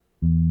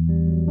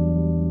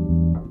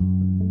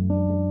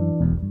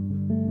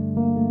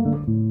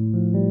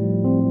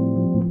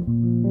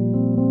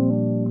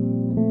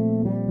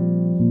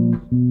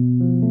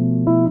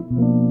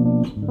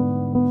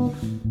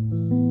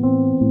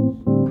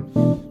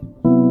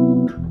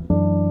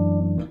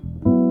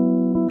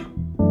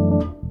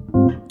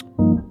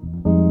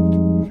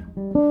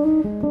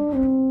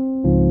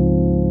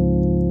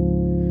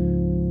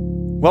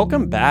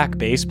Welcome back,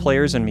 bass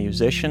players and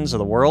musicians of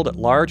the world at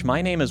large.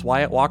 My name is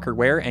Wyatt Walker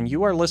Ware, and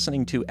you are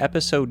listening to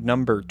episode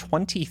number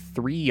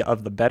 23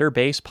 of the Better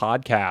Bass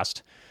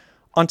Podcast.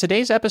 On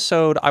today's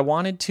episode, I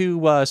wanted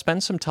to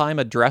spend some time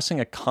addressing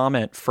a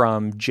comment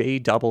from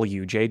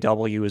JW.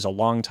 JW is a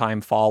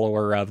longtime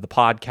follower of the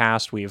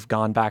podcast. We've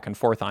gone back and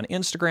forth on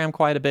Instagram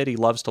quite a bit. He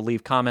loves to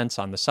leave comments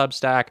on the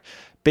Substack.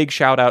 Big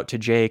shout out to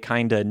Jay,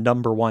 kinda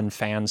number one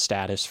fan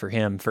status for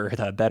him for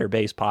the Better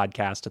Bass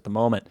Podcast at the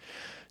moment.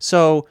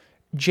 So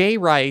Jay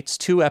writes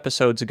 2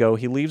 episodes ago,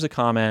 he leaves a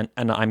comment,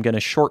 and I'm going to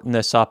shorten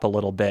this up a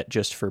little bit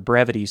just for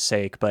brevity's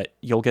sake, but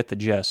you'll get the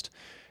gist.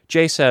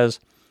 Jay says,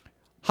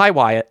 "Hi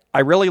Wyatt,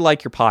 I really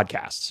like your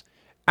podcasts.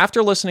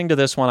 After listening to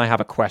this one, I have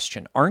a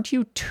question. Aren't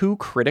you too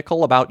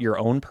critical about your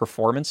own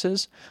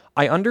performances?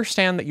 I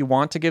understand that you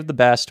want to give the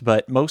best,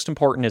 but most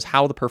important is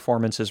how the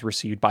performance is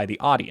received by the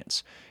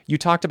audience. You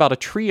talked about a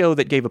trio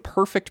that gave a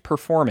perfect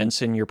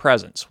performance in your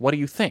presence. What do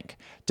you think?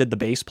 Did the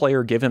bass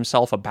player give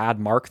himself a bad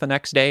mark the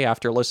next day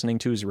after listening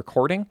to his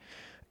recording?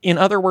 In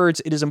other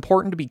words, it is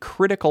important to be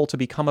critical to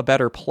become a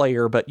better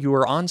player, but you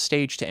are on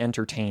stage to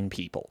entertain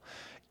people.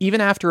 Even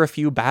after a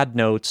few bad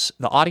notes,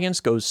 the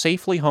audience goes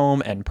safely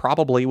home and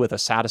probably with a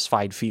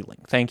satisfied feeling.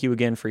 Thank you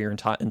again for your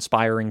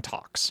inspiring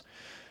talks."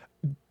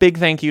 Big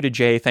thank you to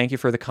Jay. Thank you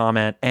for the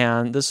comment.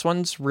 And this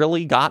one's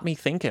really got me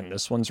thinking.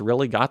 This one's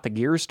really got the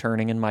gears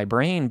turning in my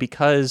brain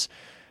because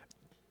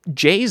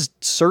Jay's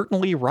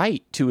certainly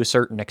right to a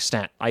certain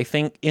extent. I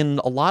think in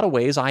a lot of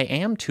ways I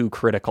am too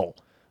critical.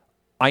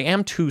 I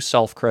am too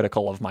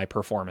self-critical of my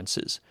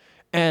performances.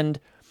 And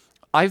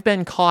I've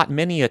been caught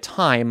many a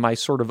time, my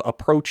sort of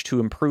approach to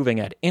improving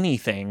at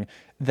anything,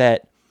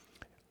 that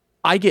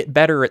I get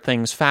better at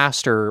things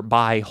faster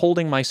by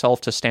holding myself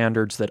to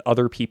standards that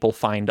other people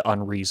find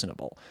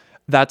unreasonable.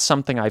 That's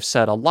something I've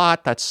said a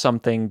lot. That's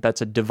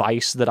a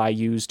device that I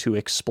use to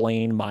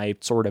explain my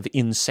sort of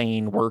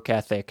insane work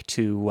ethic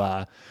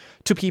to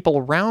people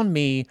around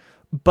me.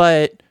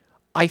 But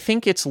I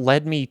think it's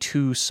led me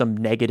to some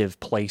negative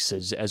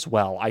places as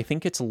well. I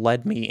think it's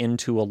led me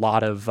into a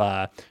lot of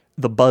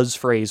the buzz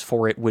phrase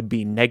for it would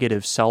be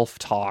negative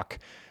self-talk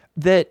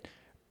that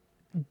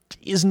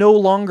is no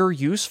longer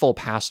useful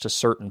past a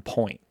certain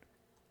point.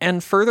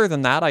 And further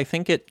than that, I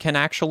think it can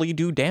actually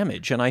do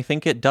damage, and I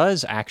think it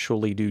does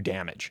actually do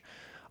damage.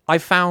 I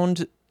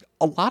found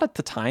a lot of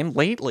the time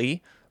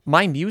lately,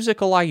 my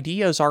musical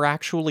ideas are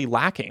actually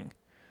lacking.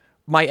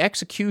 My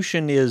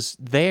execution is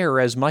there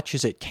as much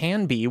as it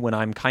can be when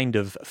I'm kind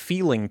of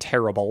feeling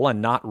terrible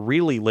and not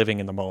really living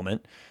in the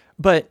moment,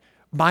 but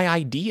my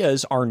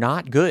ideas are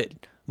not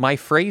good. My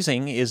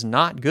phrasing is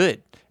not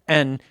good.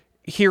 And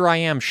here I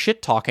am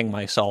shit-talking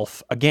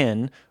myself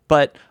again,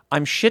 but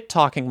I'm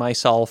shit-talking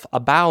myself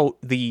about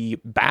the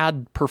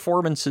bad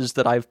performances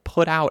that I've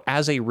put out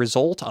as a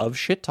result of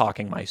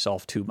shit-talking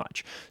myself too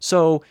much.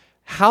 So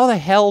how the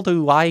hell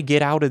do I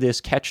get out of this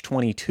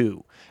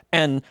catch-22?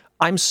 And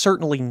I'm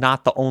certainly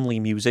not the only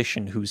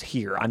musician who's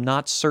here. I'm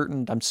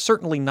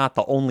certainly not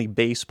the only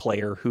bass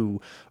player who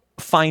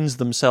finds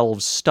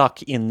themselves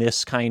stuck in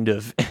this kind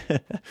of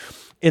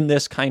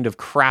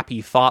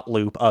crappy thought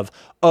loop of,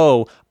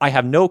 oh, I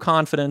have no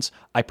confidence,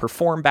 I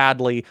perform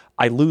badly,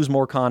 I lose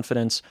more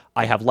confidence,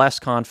 I have less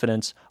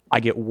confidence, I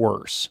get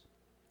worse.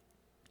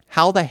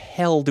 How the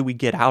hell do we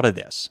get out of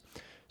this?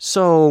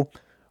 So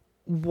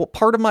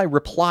part of my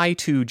reply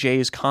to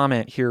Jay's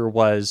comment here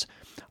was,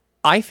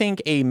 I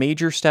think a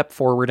major step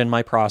forward in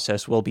my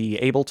process will be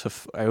able to...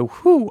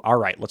 all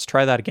right, let's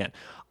try that again.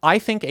 I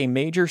think a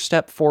major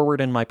step forward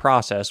in my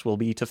process will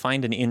be to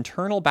find an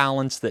internal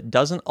balance that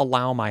doesn't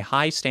allow my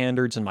high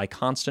standards and my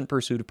constant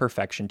pursuit of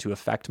perfection to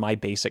affect my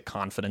basic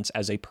confidence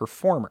as a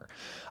performer.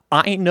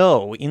 I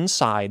know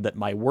inside that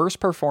my worst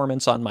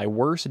performance on my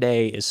worst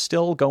day is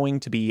still going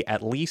to be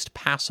at least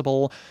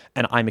passable,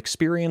 and I'm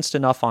experienced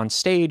enough on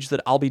stage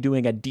that I'll be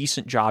doing a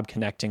decent job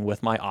connecting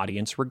with my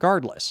audience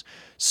regardless.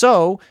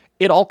 So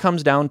it all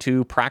comes down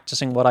to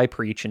practicing what I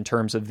preach in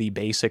terms of the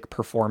basic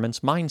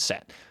performance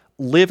mindset.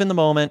 Live in the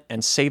moment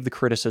and save the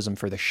criticism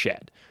for the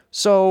shed.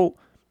 So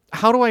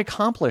how do I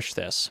accomplish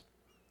this?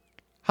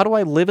 How do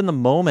I live in the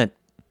moment?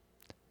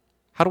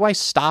 How do I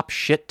stop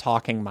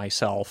shit-talking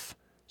myself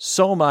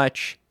so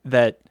much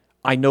that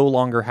I no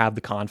longer have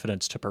the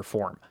confidence to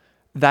perform?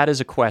 That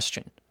is a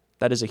question.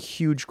 That is a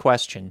huge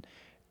question.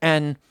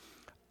 And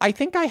I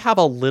think I have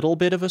a little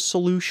bit of a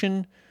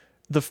solution.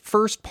 The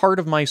first part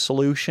of my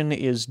solution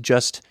is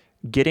just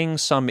getting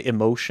some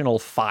emotional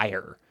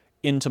fire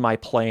into my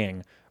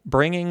playing,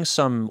 bringing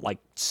some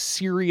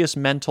serious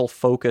mental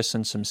focus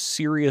and some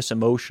serious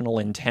emotional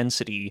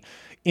intensity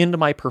into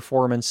my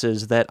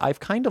performances that I've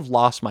kind of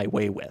lost my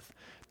way with.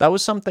 That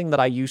was something that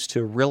I used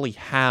to really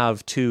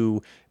have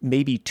to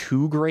maybe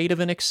too great of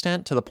an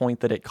extent, to the point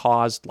that it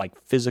caused like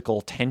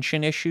physical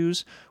tension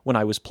issues when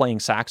I was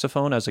playing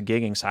saxophone. As a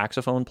gigging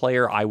saxophone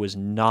player, I was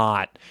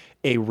not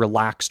a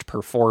relaxed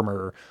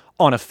performer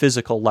on a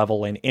physical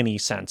level in any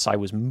sense. I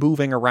was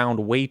moving around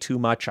way too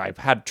much. I've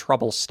had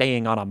trouble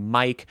staying on a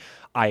mic.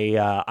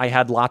 I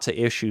had lots of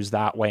issues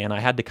that way, and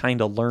I had to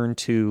kind of learn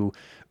to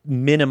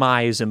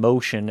minimize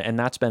emotion, and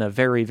that's been a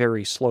very,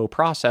 very slow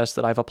process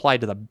that I've applied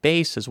to the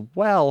bass as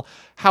well.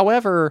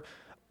 However,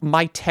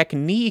 my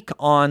technique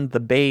on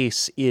the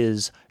bass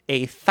is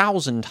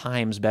 1,000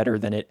 times better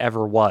than it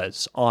ever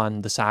was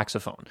on the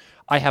saxophone.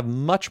 I have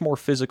much more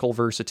physical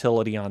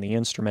versatility on the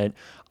instrument.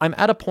 I'm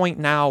at a point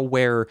now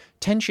where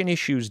tension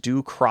issues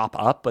do crop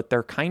up, but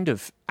they're kind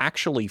of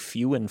actually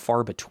few and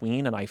far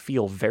between, and I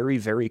feel very,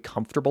 very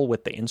comfortable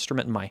with the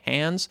instrument in my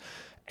hands.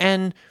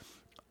 And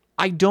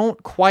I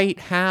don't quite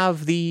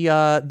have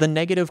the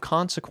negative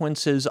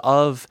consequences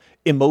of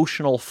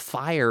emotional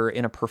fire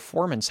in a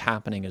performance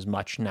happening as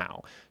much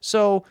now.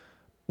 So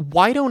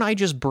why don't I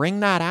just bring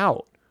that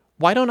out?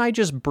 Why don't I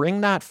just bring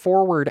that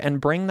forward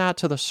and bring that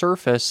to the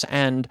surface?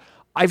 And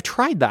I've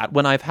tried that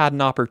when I've had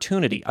an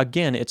opportunity.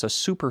 Again, it's a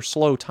super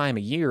slow time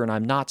of year, and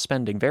I'm not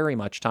spending very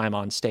much time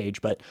on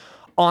stage. But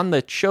on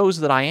the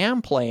shows that I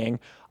am playing,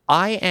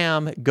 I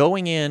am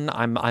going in,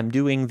 I'm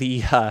doing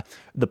the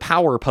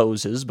power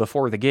poses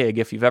before the gig.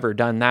 If you've ever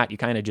done that, you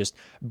kind of just,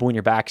 when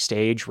you're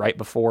backstage, right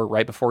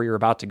before you're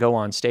about to go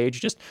on stage,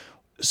 just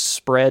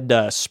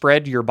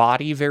spread your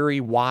body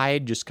very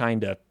wide, just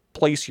kind of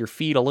place your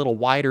feet a little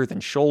wider than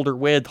shoulder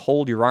width,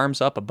 hold your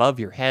arms up above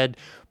your head,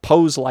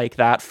 pose like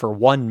that for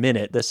 1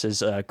 minute. This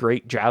is a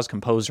great jazz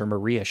composer,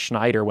 Maria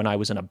Schneider. When I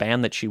was in a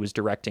band that she was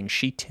directing,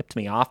 she tipped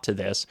me off to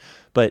this.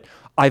 But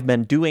I've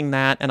been doing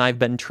that, and I've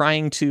been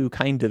trying to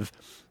kind of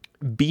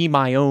be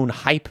my own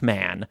hype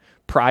man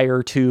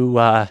prior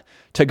to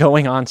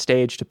going on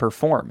stage to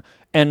perform.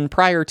 And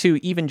prior to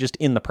even just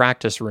in the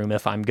practice room,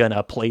 if I'm going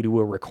to play to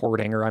a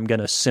recording or I'm going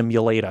to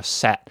simulate a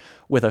set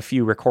with a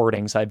few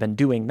recordings, I've been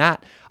doing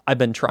that. I've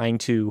been trying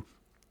to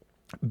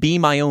be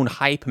my own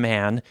hype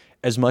man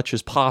as much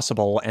as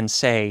possible and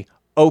say,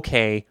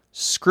 okay,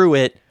 screw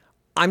it.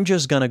 I'm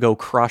just going to go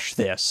crush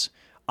this.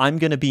 I'm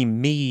going to be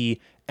me,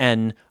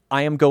 and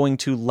I am going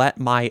to let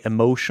my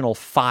emotional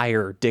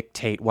fire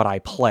dictate what I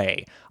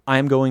play. I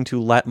am going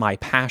to let my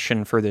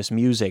passion for this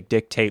music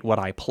dictate what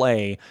I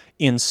play,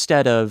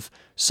 instead of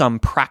some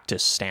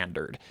practice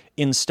standard,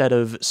 instead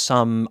of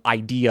some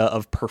idea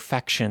of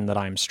perfection that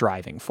I'm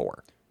striving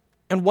for.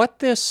 And what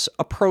this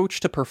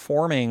approach to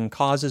performing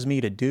causes me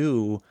to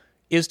do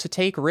is to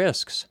take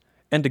risks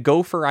and to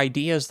go for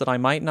ideas that I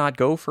might not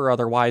go for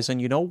otherwise.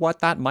 And you know what?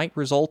 That might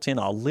result in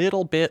a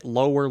little bit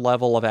lower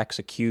level of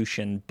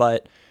execution,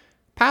 but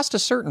past a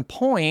certain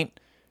point,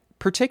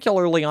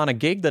 particularly on a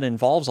gig that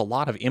involves a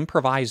lot of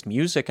improvised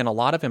music and a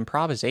lot of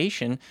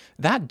improvisation,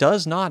 that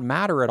does not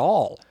matter at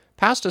all.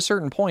 Past a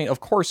certain point, of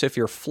course, if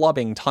you're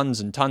flubbing tons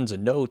and tons of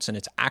notes and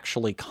it's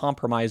actually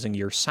compromising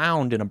your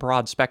sound in a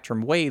broad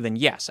spectrum way, then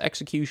yes,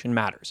 execution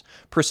matters.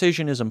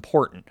 Precision is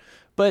important.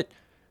 But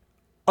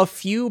a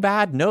few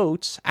bad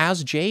notes,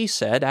 as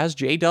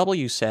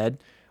JW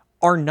said,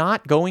 are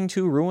not going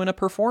to ruin a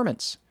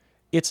performance.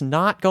 It's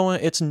not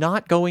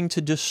going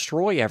to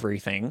destroy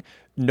everything.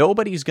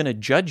 Nobody's going to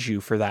judge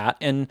you for that.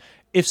 And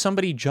if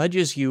somebody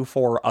judges you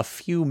for a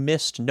few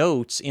missed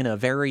notes in a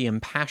very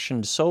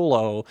impassioned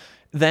solo,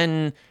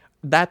 then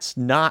that's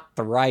not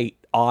the right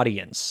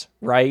audience,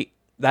 right?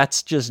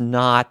 That's just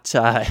not,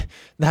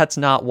 that's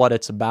not what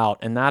it's about.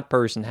 And that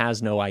person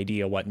has no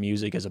idea what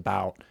music is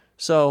about.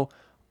 So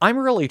I'm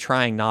really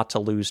trying not to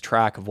lose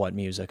track of what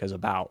music is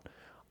about.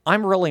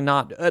 I'm really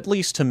not, at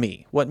least to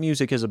me, what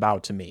music is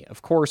about to me.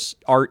 Of course,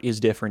 art is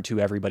different to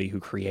everybody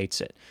who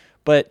creates it.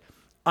 But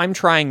I'm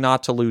trying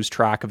not to lose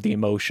track of the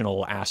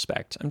emotional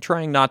aspect. I'm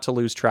trying not to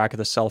lose track of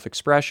the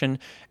self-expression.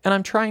 And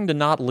I'm trying to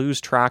not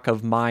lose track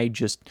of my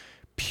just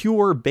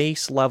pure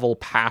base level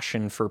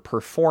passion for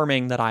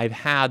performing that I've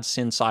had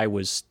since I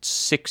was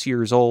 6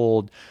 years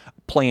old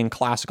playing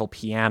classical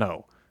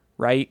piano,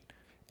 right?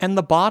 And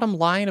the bottom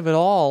line of it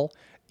all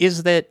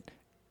is that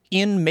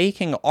in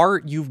making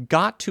art, you've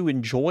got to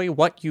enjoy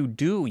what you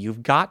do.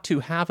 You've got to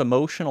have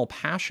emotional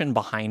passion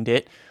behind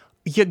it.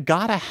 You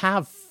gotta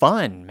have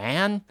fun,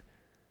 man.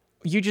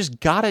 You just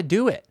gotta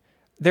do it.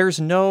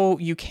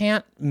 You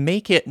can't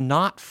make it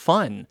not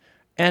fun.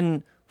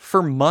 And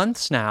for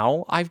months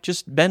now, I've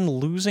just been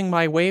losing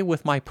my way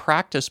with my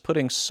practice,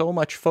 putting so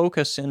much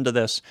focus into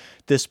this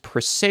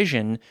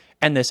precision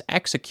and this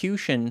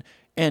execution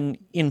and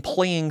in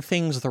playing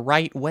things the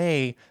right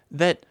way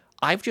that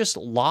I've just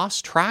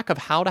lost track of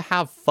how to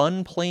have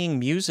fun playing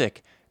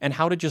music and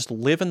how to just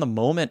live in the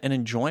moment and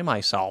enjoy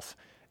myself.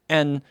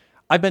 And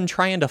I've been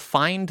trying to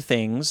find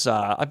things.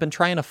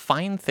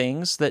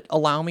 That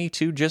allow me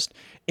to just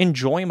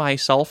enjoy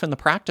myself in the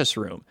practice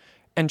room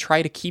and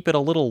try to keep it a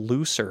little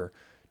looser,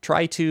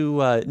 Try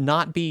to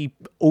not be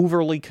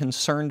overly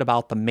concerned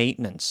about the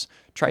maintenance.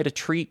 Try to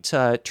treat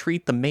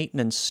the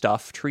maintenance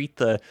stuff, treat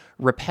the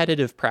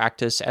repetitive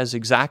practice as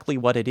exactly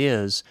what it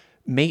is,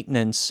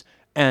 maintenance,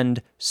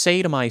 and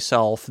say to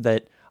myself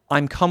that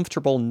I'm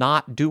comfortable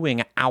not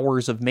doing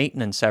hours of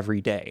maintenance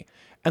every day,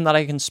 and that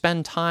I can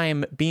spend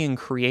time being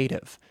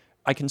creative.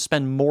 I can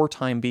spend more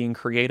time being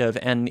creative,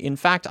 and in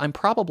fact, I'm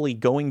probably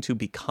going to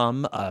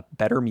become a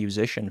better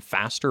musician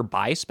faster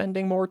by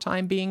spending more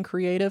time being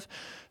creative.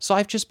 So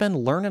I've just been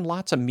learning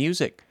lots of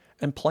music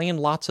and playing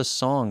lots of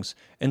songs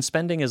and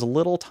spending as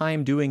little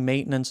time doing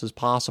maintenance as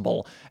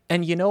possible.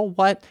 And you know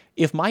what?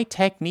 If my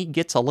technique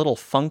gets a little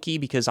funky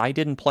because I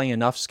didn't play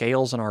enough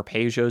scales and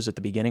arpeggios at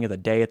the beginning of the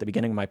day, at the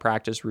beginning of my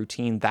practice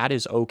routine, that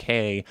is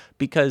okay,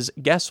 because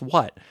guess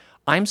what?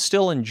 I'm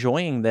still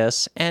enjoying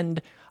this,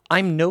 and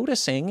I'm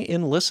noticing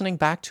in listening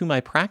back to my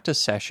practice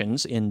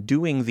sessions, in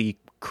doing the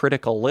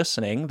critical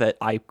listening that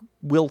I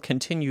will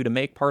continue to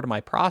make part of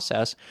my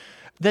process,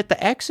 that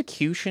the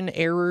execution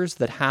errors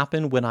that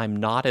happen when I'm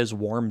not as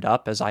warmed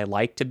up as I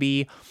like to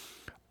be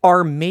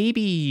are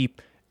maybe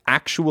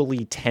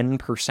actually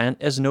 10%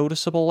 as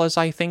noticeable as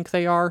I think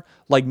they are.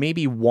 Like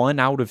maybe 1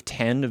 out of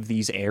 10 of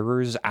these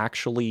errors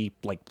actually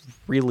like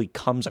really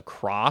comes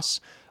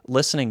across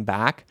listening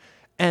back.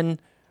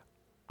 And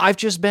I've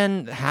just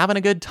been having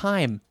a good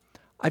time.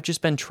 I've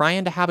just been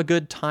trying to have a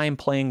good time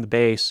playing the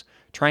bass,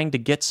 trying to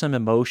get some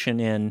emotion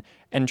in,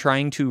 and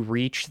trying to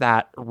reach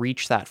that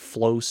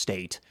flow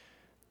state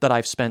that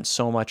I've spent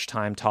so much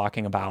time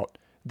talking about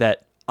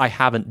that I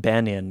haven't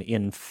been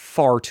in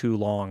far too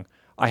long.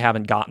 I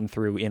haven't gotten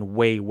through in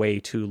way, way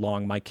too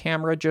long. My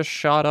camera just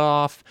shut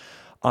off.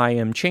 I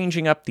am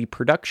changing up the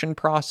production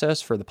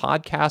process for the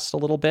podcast a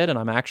little bit, and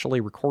I'm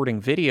actually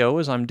recording video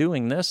as I'm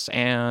doing this,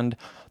 and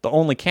the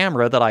only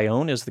camera that I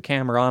own is the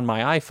camera on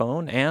my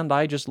iPhone, and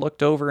I just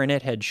looked over and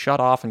it had shut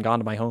off and gone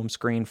to my home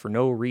screen for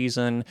no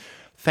reason.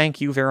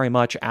 Thank you very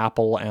much,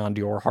 Apple, and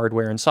your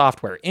hardware and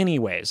software.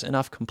 Anyways,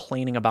 enough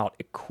complaining about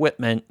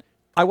equipment.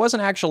 I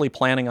wasn't actually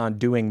planning on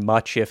doing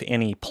much, if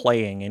any,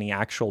 any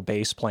actual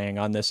bass playing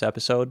on this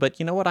episode, but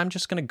you know what? I'm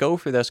just going to go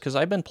for this because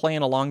I've been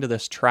playing along to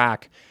this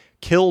track,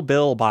 Kill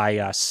Bill by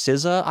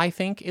SZA, I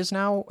think is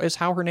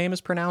how her name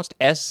is pronounced,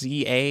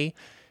 SZA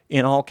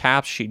in all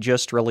caps. She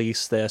just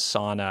released this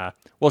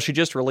she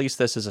just released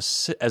this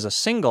as a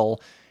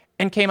single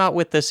and came out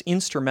with this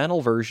instrumental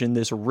version,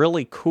 this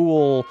really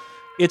cool,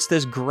 it's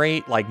this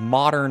great like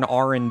modern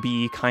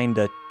R&B kind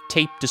of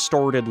tape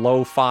distorted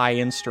lo-fi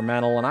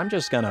instrumental, and I'm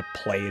just gonna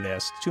play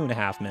this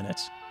 2.5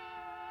 minutes.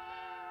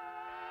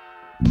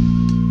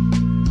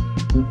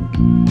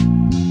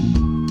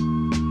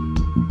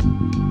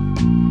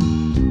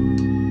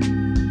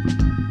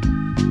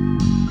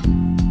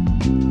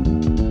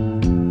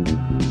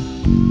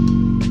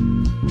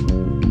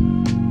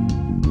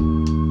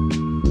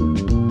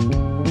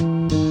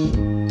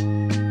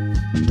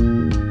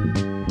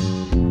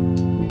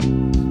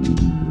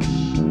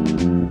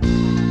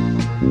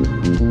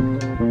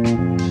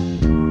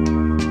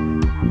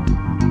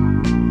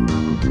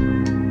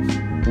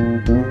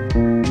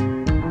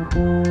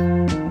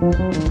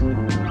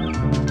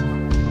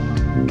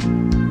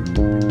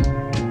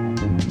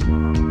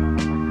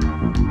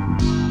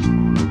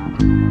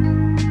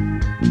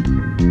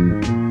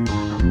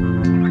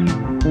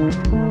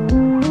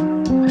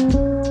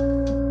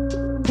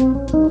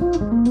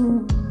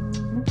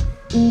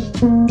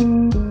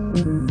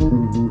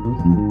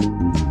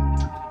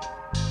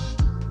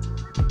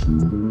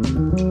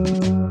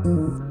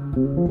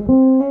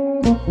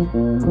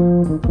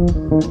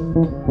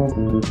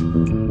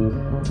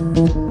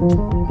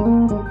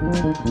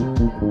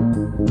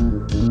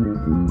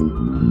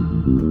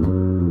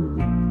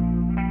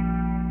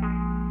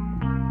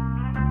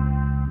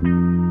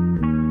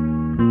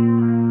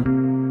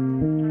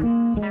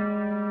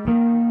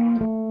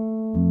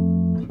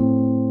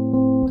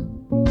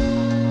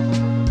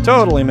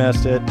 Totally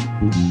missed it.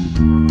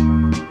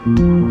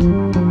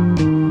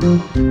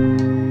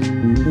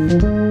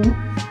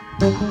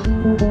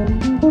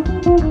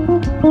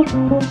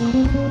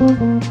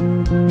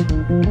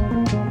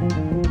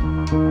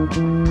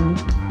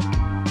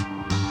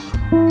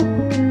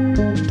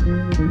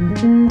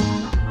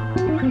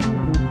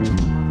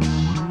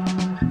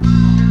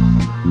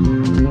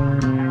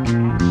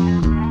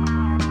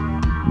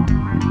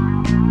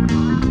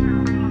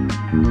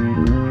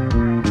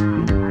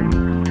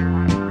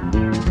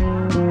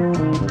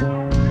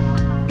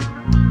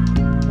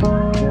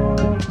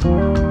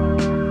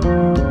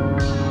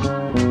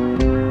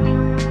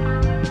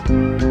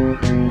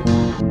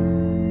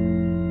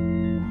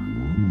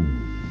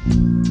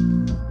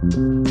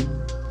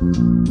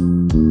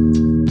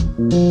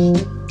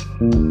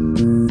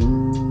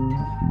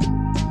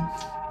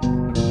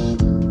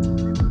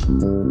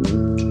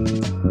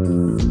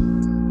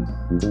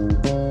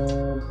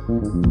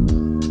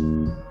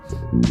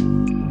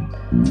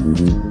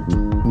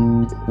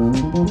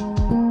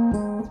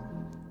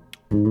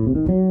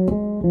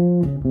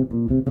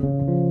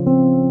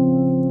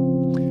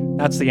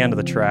 That's the end of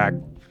the track.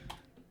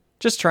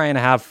 Just trying to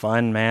have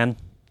fun, man.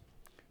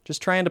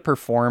 just trying to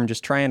perform,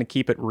 just trying to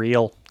keep it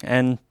real.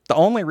 And the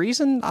only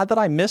reason that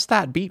I missed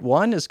that beat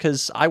 1 is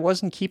because I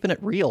wasn't keeping it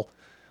real.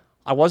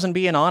 I wasn't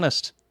being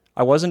honest.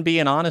 I wasn't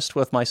being honest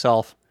with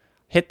myself.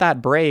 Hit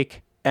that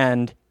break,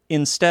 and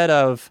instead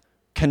of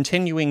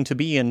continuing to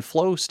be in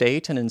flow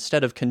state, and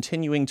instead of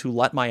continuing to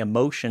let my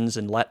emotions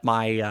and let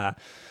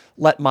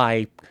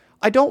my,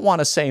 I don't want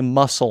to say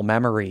muscle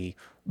memory,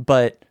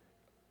 but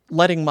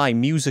letting my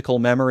musical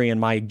memory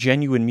and my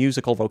genuine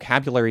musical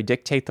vocabulary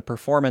dictate the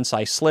performance,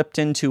 I slipped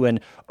into an,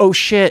 oh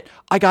shit,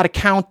 I gotta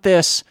count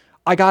this,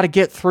 I gotta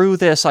get through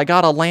this, I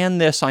gotta land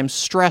this, I'm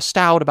stressed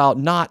out about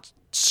not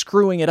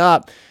screwing it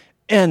up,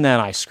 and then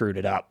I screwed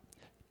it up.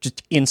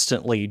 Just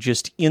instantly,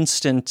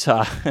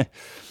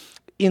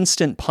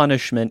 instant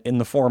punishment in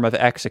the form of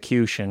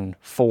execution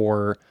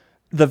for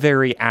the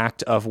very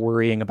act of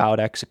worrying about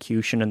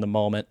execution in the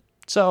moment.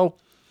 So,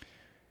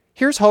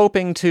 here's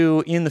hoping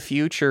to, in the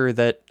future,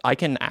 that I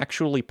can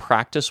actually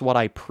practice what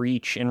I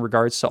preach in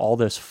regards to all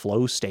this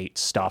flow state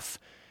stuff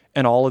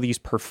and all of these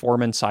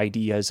performance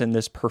ideas and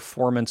this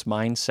performance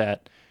mindset.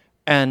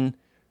 And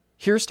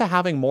here's to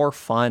having more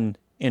fun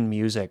in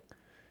music.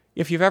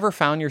 If you've ever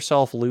found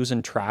yourself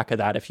losing track of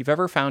that, if you've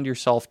ever found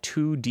yourself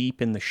too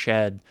deep in the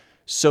shed,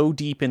 so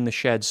deep in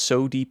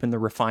the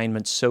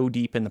refinement, so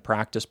deep in the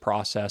practice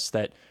process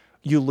that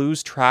you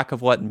lose track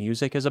of what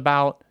music is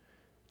about,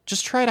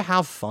 just try to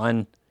have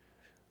fun.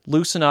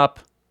 Loosen up,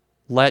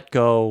 let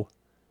go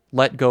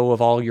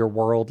of all your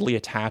worldly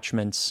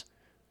attachments,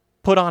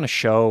 put on a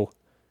show,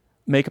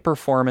 make a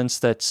performance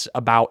that's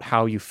about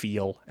how you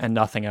feel and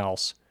nothing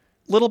else.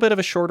 Little bit of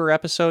a shorter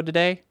episode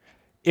today.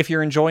 If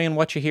you're enjoying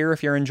what you hear,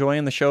 if you're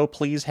enjoying the show,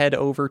 please head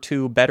over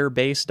to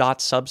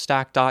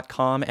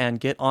betterbass.substack.com and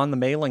get on the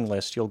mailing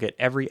list. You'll get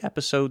every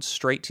episode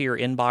straight to your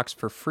inbox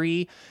for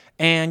free,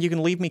 and you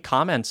can leave me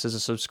comments as a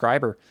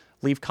subscriber.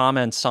 Leave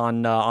comments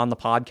on the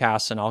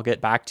podcast, and I'll get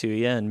back to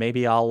you. And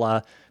maybe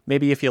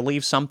maybe if you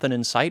leave something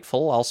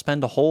insightful, I'll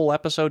spend a whole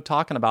episode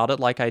talking about it,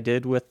 like I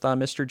did with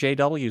Mr.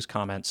 JW's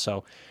comments.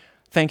 So,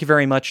 thank you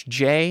very much,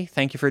 Jay.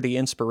 Thank you for the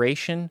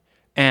inspiration.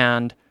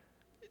 And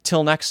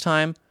till next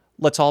time,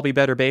 let's all be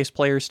better bass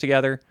players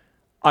together.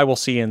 I will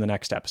see you in the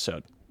next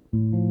episode.